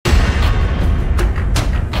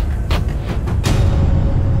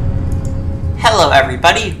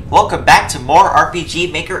everybody, welcome back to more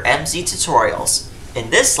RPG Maker MZ tutorials. In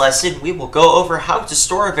this lesson, we will go over how to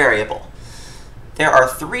store a variable. There are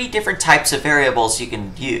three different types of variables you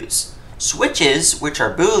can use. Switches, which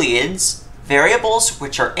are booleans, variables,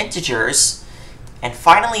 which are integers, and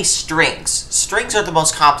finally strings. Strings are the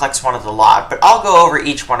most complex one of the lot, but I'll go over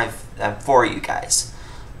each one of them for you guys.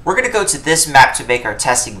 We're going to go to this map to make our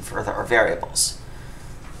testing for our variables.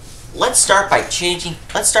 Let's start by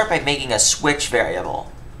making a switch variable.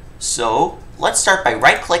 So let's start by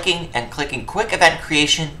right-clicking and clicking Quick Event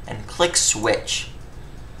Creation and click Switch.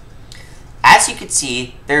 As you can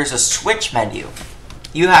see, there's a switch menu.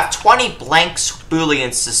 You have 20 blank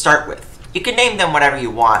booleans to start with. You can name them whatever you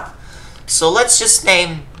want. So we'll just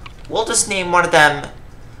name one of them.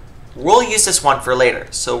 We'll use this one for later.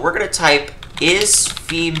 So we're going to type is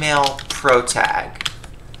female protag.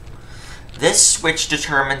 This switch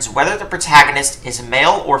determines whether the protagonist is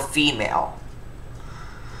male or female.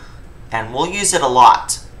 And we'll use it a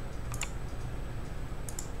lot.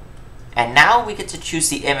 And now we get to choose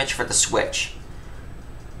the image for the switch.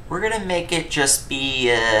 We're going to make it just be,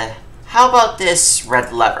 how about this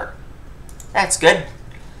red lever? That's good.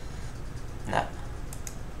 No.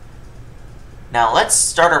 Now let's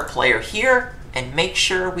start our player here and make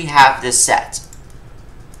sure we have this set.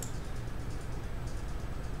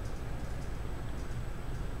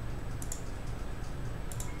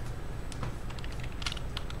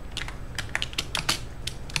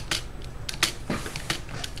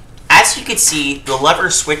 As you can see, the lever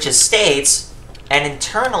switches states, and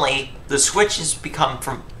internally the switches become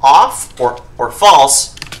from off or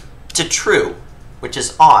false to true, which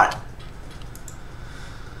is on.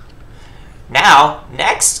 Now,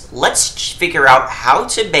 next, let's figure out how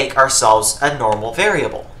to make ourselves a normal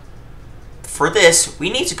variable. For this, we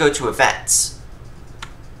need to go to events.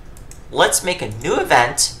 Let's make a new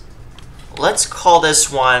event. Let's call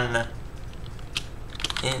this one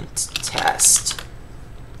int test.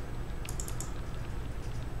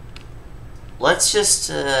 Let's just,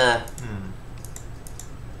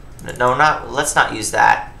 let's not use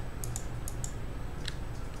that.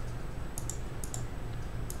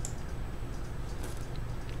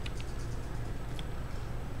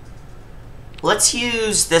 Let's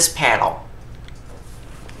use this panel.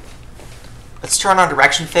 Let's turn on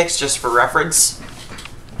direction fix just for reference.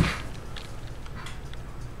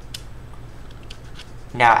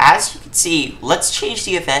 Now, as you can see, let's change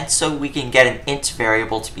the event so we can get an int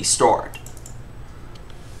variable to be stored.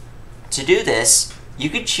 To do this, you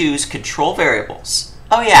could choose control variables.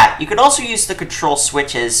 Oh yeah, you could also use the control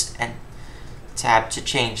switches and tab to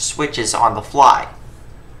change switches on the fly.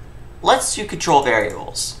 Let's do control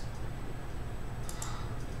variables.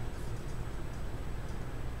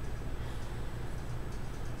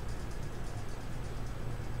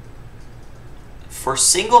 For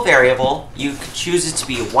single variable, you could choose it to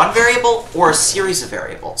be one variable or a series of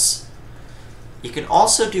variables. You can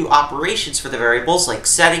also do operations for the variables like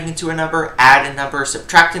setting into a number, add a number,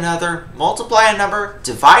 subtract another, multiply a number,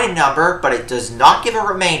 divide a number, but it does not give a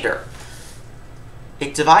remainder.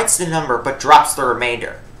 It divides the number but drops the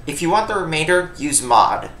remainder. If you want the remainder, use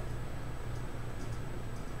mod.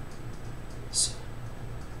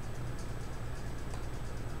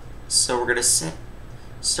 So we're gonna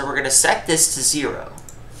set this to 0.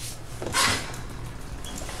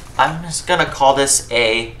 I'm just gonna call this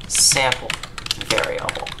a sample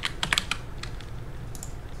variable.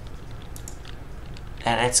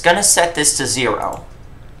 And it's going to set this to 0.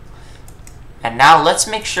 And now let's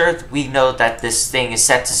make sure that we know that this thing is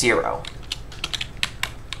set to 0.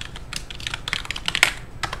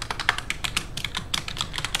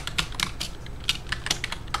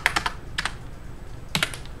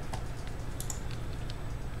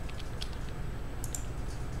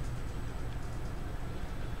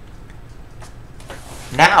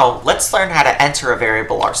 Now, let's learn how to enter a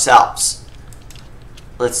variable ourselves.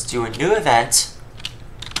 Let's do a new event,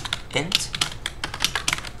 int.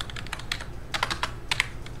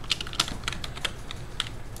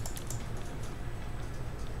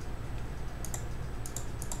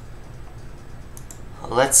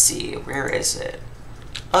 Let's see, where is it?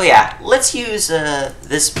 Oh yeah, let's use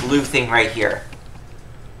this blue thing right here.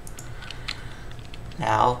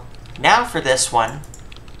 Now for this one,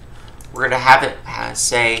 we're going to have it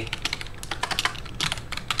say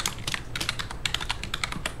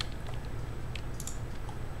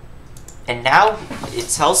and now it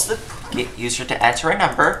tells the user to enter a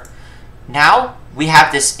number. Now we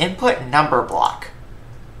have this input number block.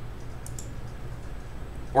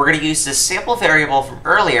 We're going to use this sample variable from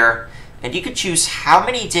earlier, and you can choose how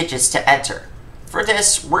many digits to enter. For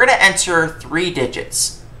this, we're going to enter 3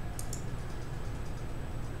 digits.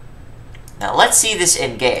 Now let's see this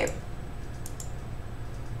in game.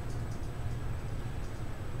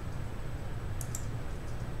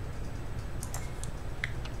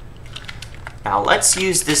 Now let's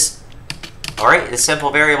use this. Alright, the simple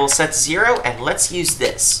variable set to 0, and let's use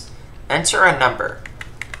this. Enter a number.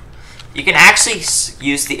 You can actually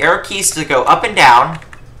use the arrow keys to go up and down.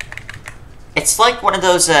 It's like one of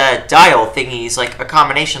those dial thingies, like a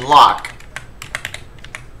combination lock.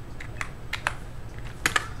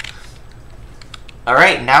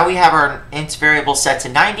 Alright, now we have our int variable set to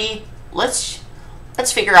 90. Let's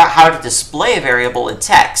figure out how to display a variable in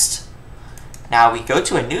text. Now we go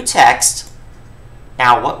to a new text.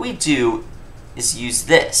 Now what we do is use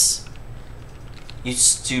this. You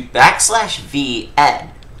do \vn,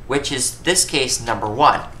 which is, this case, number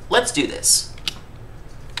 1. Let's do this.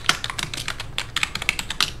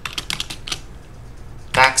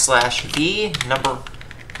 \v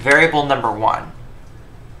variable number 1.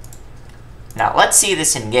 Now let's see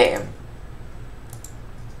this in game.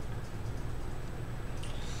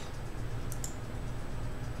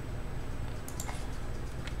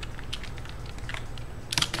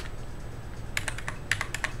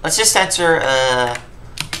 Let's just enter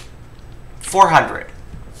 400.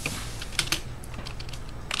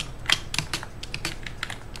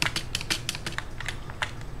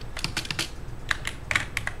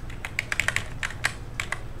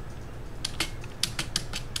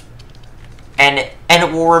 And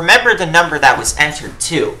it will remember the number that was entered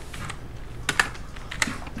too.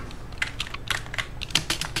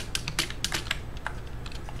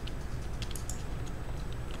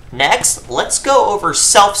 Next, let's go over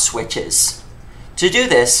self switches. To do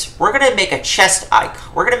this, we're going to make a chest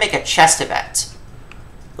icon. We're going to make a chest event.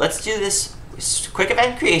 Let's do this. Quick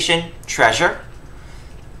event creation, treasure,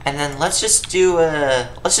 and then let's just do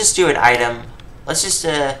an item. Let's just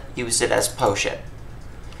use it as potion.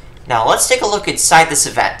 Now let's take a look inside this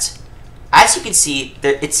event. As you can see,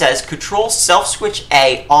 it says control self switch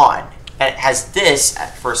A on, and it has this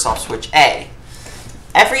for self switch A.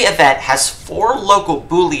 Every event has 4 local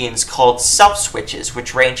booleans called self switches,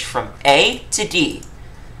 which range from A to D.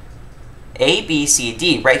 A, B, C,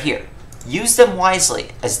 D, right here. Use them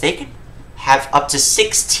wisely, as they can have up to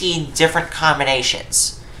 16 different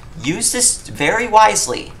combinations. Use this very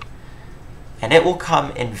wisely, and it will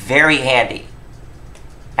come in very handy.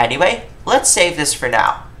 Anyway, let's save this for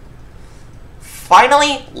now.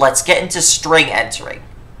 Finally, let's get into string entering.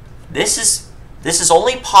 This is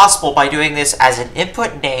only possible by doing this as an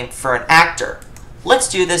input name for an actor. Let's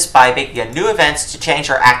do this by making a new event to change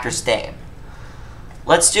our actor's name.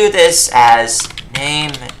 Let's do this as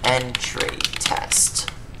name entry test.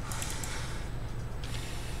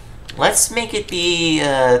 Let's make it be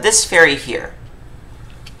this fairy here.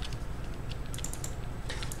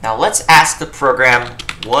 Now let's ask the program,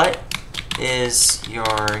 what is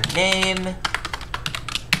your name?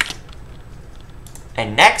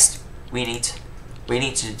 And next, we need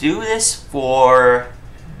to do this for,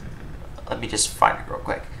 let me just find it real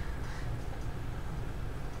quick.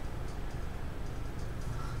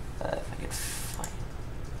 If I can find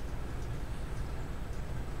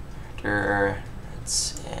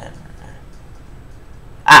it's in.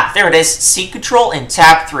 There it is. C control in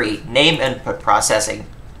tab 3, name input processing.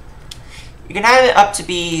 You can have it up to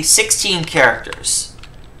be 16 characters.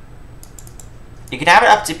 You can have it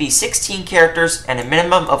up to be 16 characters and a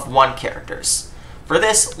minimum of 1 characters. For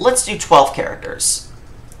this, let's do 12 characters.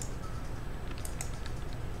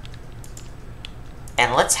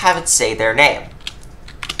 And let's have it say their name.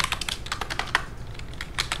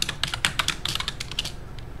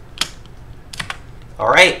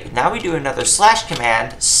 Alright, now we do another slash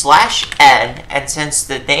command, /n, and since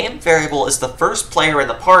the name variable is the first player in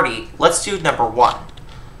the party, let's do number 1.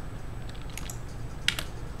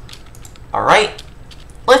 Alright,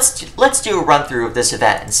 let's do a run through of this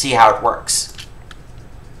event and see how it works.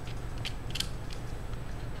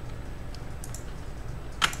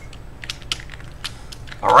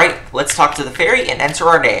 Alright, let's talk to the fairy and enter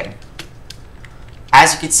our name.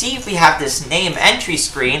 As you can see, we have this name entry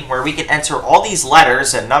screen where we can enter all these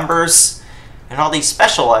letters and numbers and all these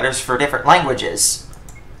special letters for different languages.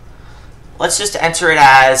 Let's just enter it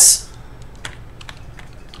as,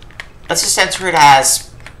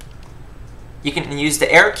 you can use the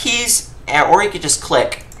arrow keys, or you can just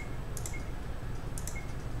click.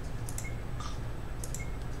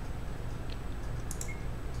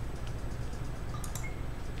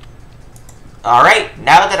 Alright,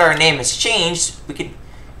 now that our name has changed, we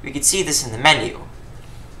can see this in the menu.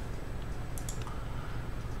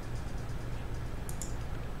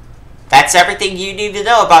 That's everything you need to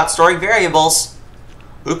know about storing variables.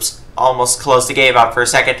 Oops, almost closed the game out for a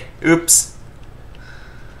second. Oops.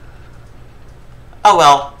 Oh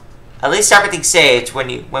well, at least everything's saved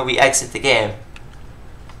when we exit the game.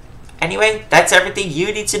 Anyway, that's everything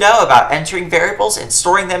you need to know about entering variables and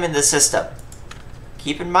storing them in the system.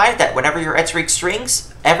 Keep in mind that whenever you're entering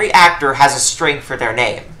strings, every actor has a string for their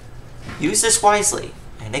name. Use this wisely,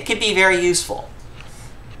 and it can be very useful.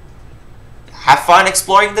 Have fun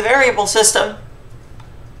exploring the variable system!